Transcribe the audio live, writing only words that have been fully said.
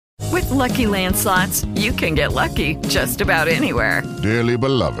Lucky Land Slots, you can get lucky just about anywhere. Dearly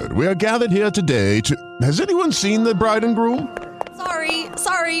beloved, we are gathered here today to... Has anyone seen the bride and groom?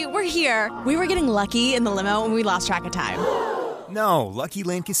 Sorry, we're here. We were getting lucky in the limo and we lost track of time. No, Lucky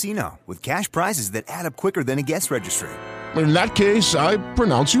Land Casino, with cash prizes that add up quicker than a guest registry. In that case, I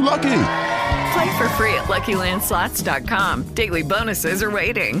pronounce you lucky. Play for free at LuckyLandSlots.com. Daily bonuses are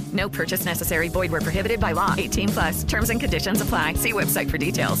waiting. No purchase necessary. Void where prohibited by law. 18+. Terms and conditions apply. See website for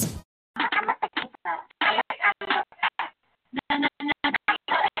details.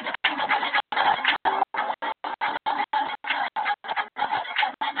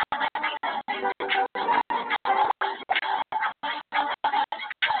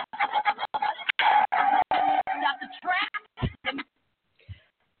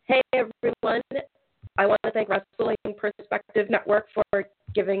 Hey everyone, I want to thank Wrestling Perspective Network for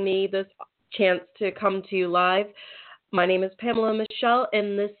giving me this chance to come to you live. My name is Pamela Michelle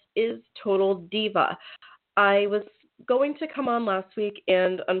and this is Total Diva. I was going to come on last week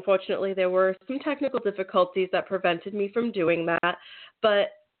and unfortunately there were some technical difficulties that prevented me from doing that, but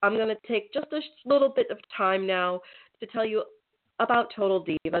I'm going to take just a little bit of time now to tell you about Total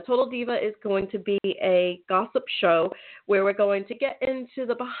Diva. Total Diva is going to be a gossip show where we're going to get into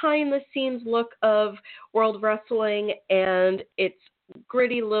the behind-the-scenes look of World Wrestling and its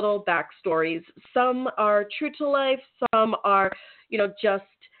gritty little backstories. Some are true to life, some are, just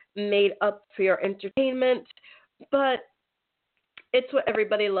made up for your entertainment, but it's what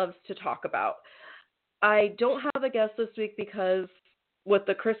everybody loves to talk about. I don't have a guest this week because with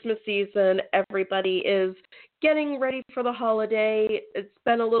the Christmas season, everybody is getting ready for the holiday. It's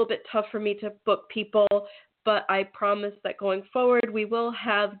been a little bit tough for me to book people, but I promise that going forward, we will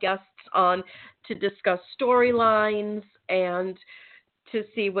have guests on to discuss storylines and to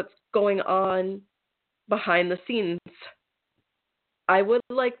see what's going on behind the scenes. I would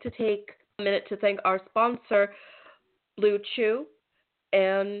like to take a minute to thank our sponsor, Blue Chew,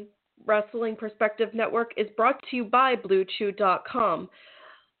 and Wrestling Perspective Network is brought to you by BlueChew.com.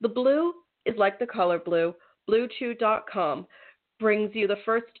 The blue is like the color blue. BlueChew.com brings you the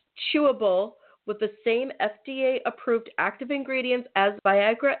first chewable with the same FDA-approved active ingredients as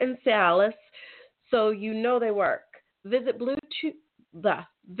Viagra and Cialis, so you know they work. Visit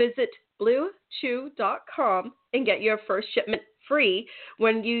BlueChew.com and get your first shipment free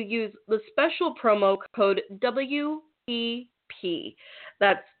when you use the special promo code WPP.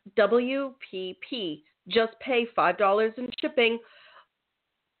 That's WPP. Just pay $5 in shipping.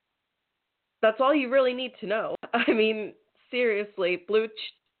 That's all you really need to know. I mean, seriously,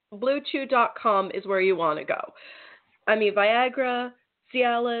 BlueChew.com is where you want to go. I mean, Viagra,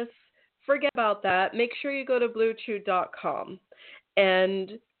 Cialis, forget about that. Make sure you go to BlueChew.com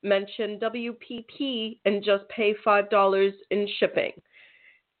and mention WPP and just pay $5 in shipping.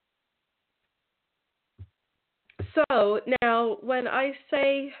 So now when I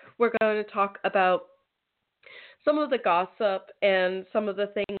say we're going to talk about some of the gossip and some of the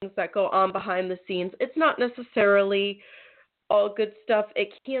things that go on behind the scenes, it's not necessarily all good stuff. It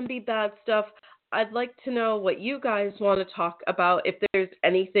can be bad stuff. I'd like to know what you guys want to talk about. If there's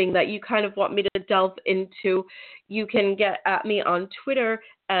anything that you kind of want me to delve into, you can get at me on Twitter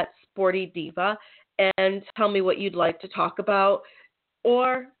at SportyDiva and tell me what you'd like to talk about.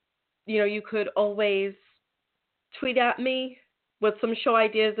 Or, you could always tweet at me with some show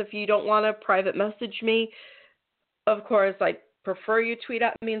ideas if you don't want to private message me. Of course, I prefer you tweet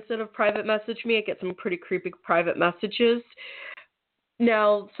at me instead of private message me. I get some pretty creepy private messages.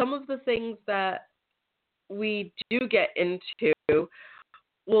 Now, some of the things that we do get into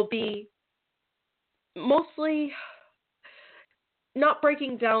will be mostly not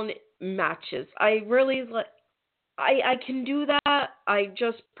breaking down matches. I really I can do that. I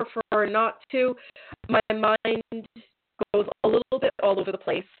just prefer not to. My mind goes a little bit all over the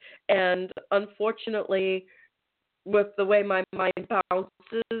place, and unfortunately, with the way my mind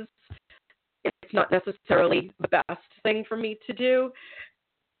bounces, it's not necessarily the best thing for me to do.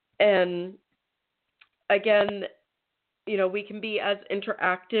 And again, we can be as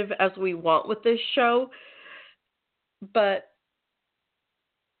interactive as we want with this show, but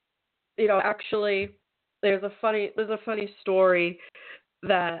actually, there's a funny story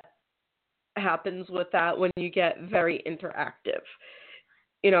that happens with that when you get very interactive.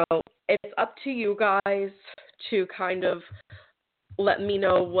 It's up to you guys to kind of let me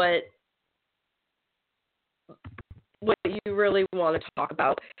know what you really want to talk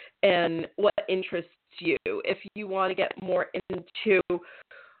about and what interests you. If you want to get more into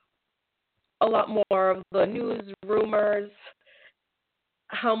a lot more of the news, rumors,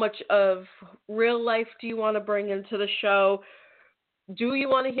 how much of real life do you want to bring into the show? do you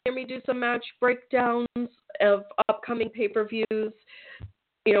want to hear me do some match breakdowns of upcoming pay-per-views?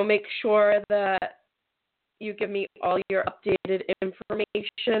 Make sure that you give me all your updated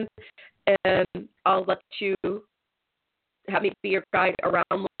information, and I'll let you have me be your guide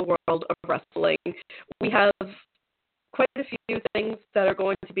around the world of wrestling. We have quite a few things that are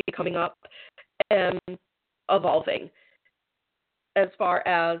going to be coming up and evolving as far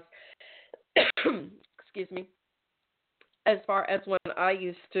as, excuse me, as far as when I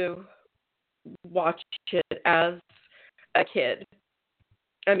used to watch it as a kid.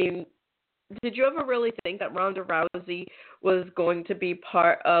 I mean, did you ever really think that Ronda Rousey was going to be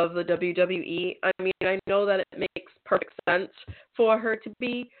part of the WWE? I mean, I know that it makes perfect sense for her to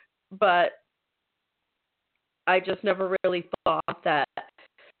be, but I just never really thought that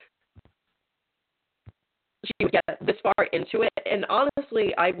she would get this far into it. And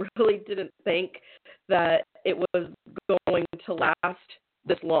honestly, I really didn't think that it was going to last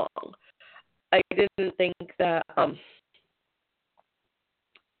this long. I didn't think that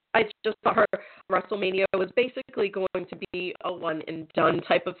I just thought her WrestleMania was basically going to be a one and done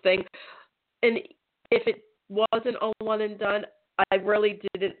type of thing. And if it wasn't a one and done, I really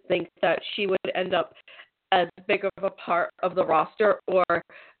didn't think that she would end up as big of a part of the roster or,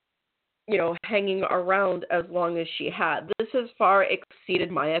 hanging around as long as she had. This has far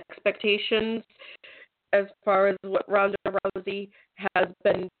exceeded my expectations as far as what Ronda Rousey has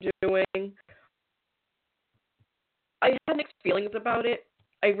been doing. I had mixed feelings about it.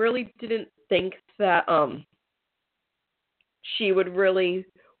 I really didn't think that she would really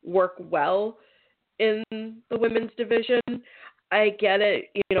work well in the women's division. I get it,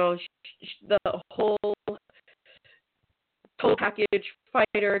 the whole total package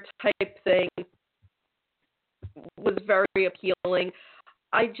fighter type thing was very appealing.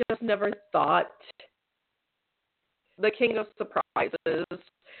 I just never thought the King of Surprises,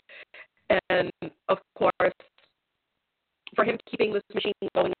 and of course, for him keeping this machine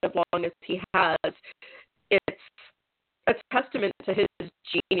going as long as he has, it's a testament to his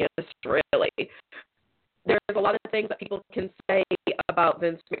genius, really. There's a lot of things that people can say about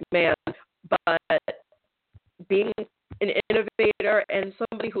Vince McMahon, but being an innovator and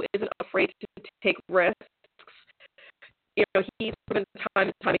somebody who isn't afraid to take risks, he's proven time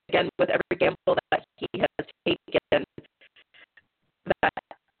and time again with every gamble that he has taken that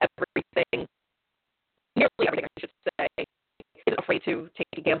everything, nearly everything I should say, isn't afraid to take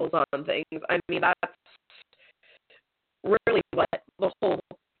gambles on things. I mean, that's really what the whole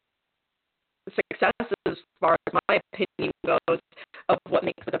success, as far as my opinion goes, of what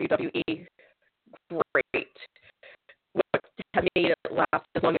makes the WWE great, what has made it last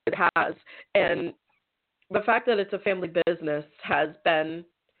as long as it has. And the fact that it's a family business has been,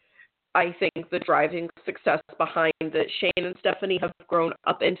 I think, the driving success behind it. Shane and Stephanie have grown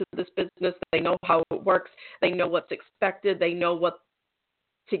up into this business. They know how it works. They know what's expected. They know what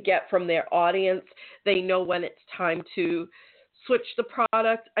to get from their audience. They know when it's time to switch the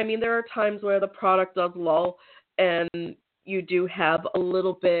product. I mean, there are times where the product does lull and you do have a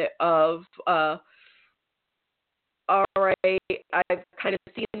little bit of, all right, I've kind of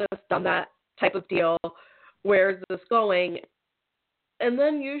seen this, done that type of deal. Where's this going? And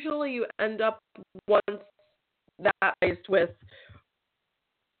then usually you end up once that faced with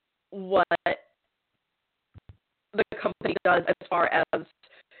what the company does as far as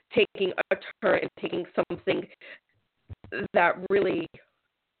taking a turn and taking something that really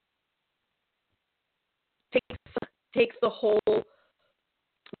takes the whole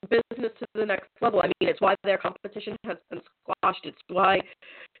business to the next level. I mean, it's why their competition has been squashed.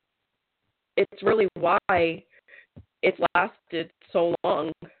 It's really why it's lasted so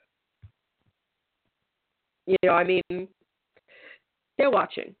long. I mean, they're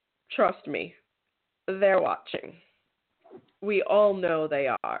watching. Trust me. They're watching. We all know they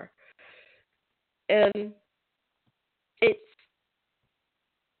are. And it's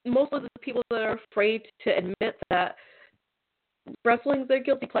most of the people that are afraid to admit that wrestling's their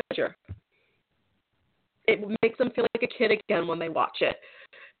guilty pleasure. It makes them feel like a kid again when they watch it.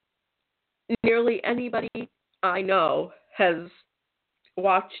 Nearly anybody I know has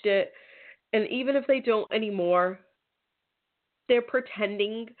watched it, and even if they don't anymore, they're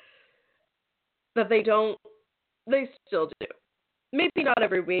pretending that they don't. They still do. Maybe not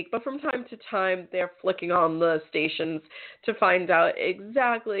every week, but from time to time, they're flicking on the stations to find out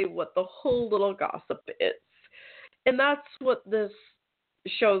exactly what the whole little gossip is. And that's what this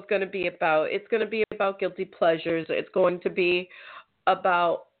show is going to be about. It's going to be about guilty pleasures. It's going to be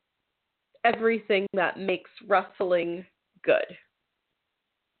about everything that makes wrestling good,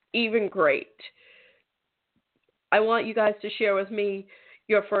 even great. I want you guys to share with me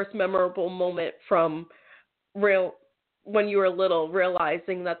your first memorable moment from when you were little,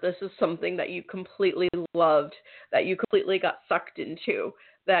 realizing that this is something that you completely loved, that you completely got sucked into,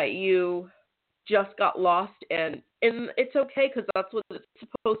 that you just got lost in. And it's okay, because that's what it's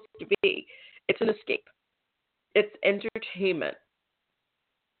supposed to be. It's an escape. It's entertainment.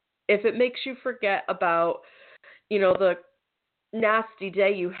 If it makes you forget about, the nasty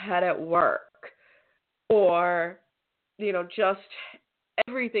day you had at work, or, just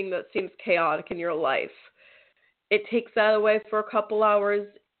everything that seems chaotic in your life, it takes that away for a couple hours,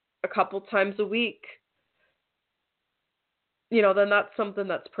 a couple times a week, then that's something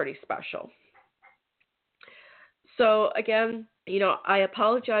that's pretty special. So again, I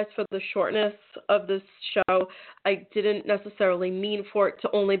apologize for the shortness of this show. I didn't necessarily mean for it to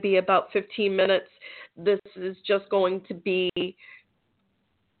only be about 15 minutes. This is just going to be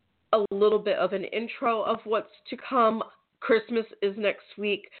a little bit of an intro of what's to come. Christmas is next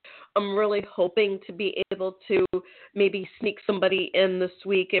week. I'm really hoping to be able to maybe sneak somebody in this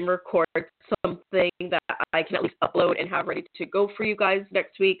week and record something that I can at least upload and have ready to go for you guys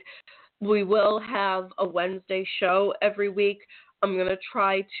next week. We will have a Wednesday show every week. I'm going to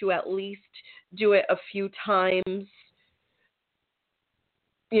try to at least do it a few times,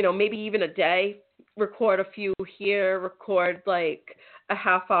 maybe even a day. Record a few here, record like a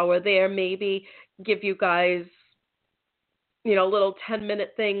half hour there, maybe give you guys, little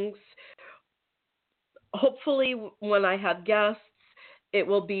 10-minute things. Hopefully when I have guests, it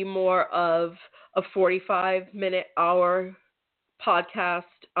will be more of a 45-minute hour podcast.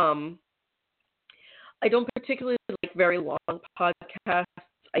 I don't particularly like very long podcasts.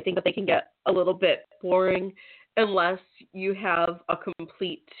 I think that they can get a little bit boring unless you have a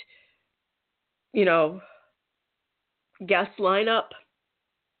complete, guest lineup.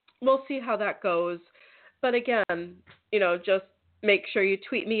 We'll see how that goes. But again, just make sure you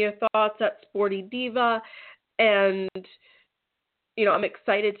tweet me your thoughts at Sporty Diva. And, I'm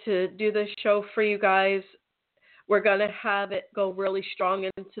excited to do this show for you guys. We're going to have it go really strong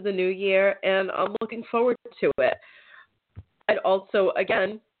into the new year, and I'm looking forward to it. I'd also,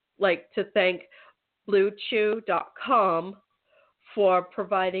 again, like to thank BlueChew.com for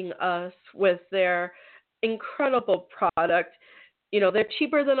providing us with their incredible product. They're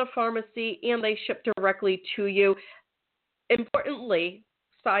cheaper than a pharmacy, and they ship directly to you. Importantly,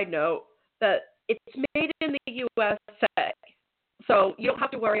 side note, that it's made in the USA, so you don't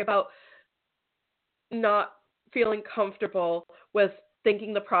have to worry about not feeling comfortable with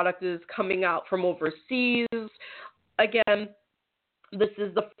thinking the product is coming out from overseas. Again, this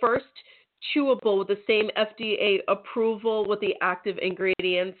is the first chewable with the same FDA approval with the active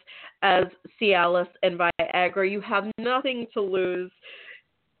ingredients as Cialis and Viagra. You have nothing to lose.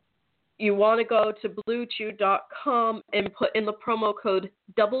 You want to go to BlueChew.com and put in the promo code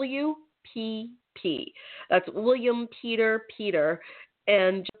WPP. That's William Peter Peter.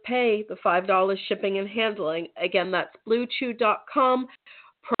 And just pay the $5 shipping and handling. Again, that's BlueChew.com,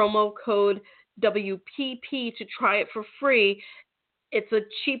 promo code WPP to try it for free. It's a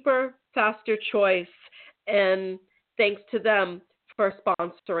cheaper, faster choice, and thanks to them for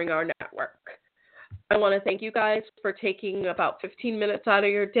sponsoring our network. I want to thank you guys for taking about 15 minutes out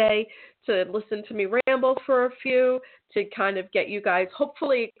of your day to listen to me ramble for a few, to kind of get you guys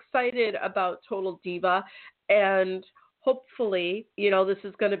hopefully excited about Total Diva, and hopefully, this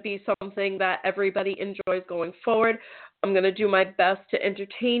is going to be something that everybody enjoys going forward. I'm going to do my best to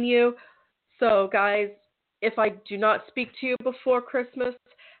entertain you. So, guys, if I do not speak to you before Christmas,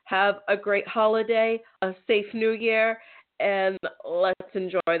 have a great holiday, a safe new year, and let's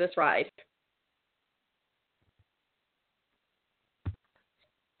enjoy this ride.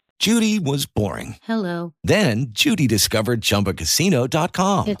 Judy was boring. Hello. Then Judy discovered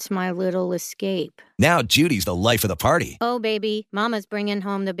ChumbaCasino.com. It's my little escape. Now Judy's the life of the party. Oh, baby, mama's bringing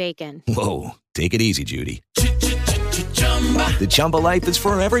home the bacon. Whoa, take it easy, Judy. The Chumba life is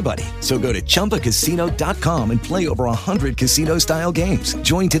for everybody. So go to ChumbaCasino.com and play over 100 casino-style games.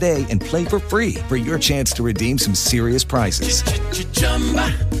 Join today and play for free for your chance to redeem some serious prizes.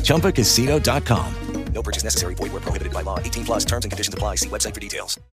 ChumbaCasino.com. No purchase necessary. Void where prohibited by law. 18+ terms and conditions apply. See website for details.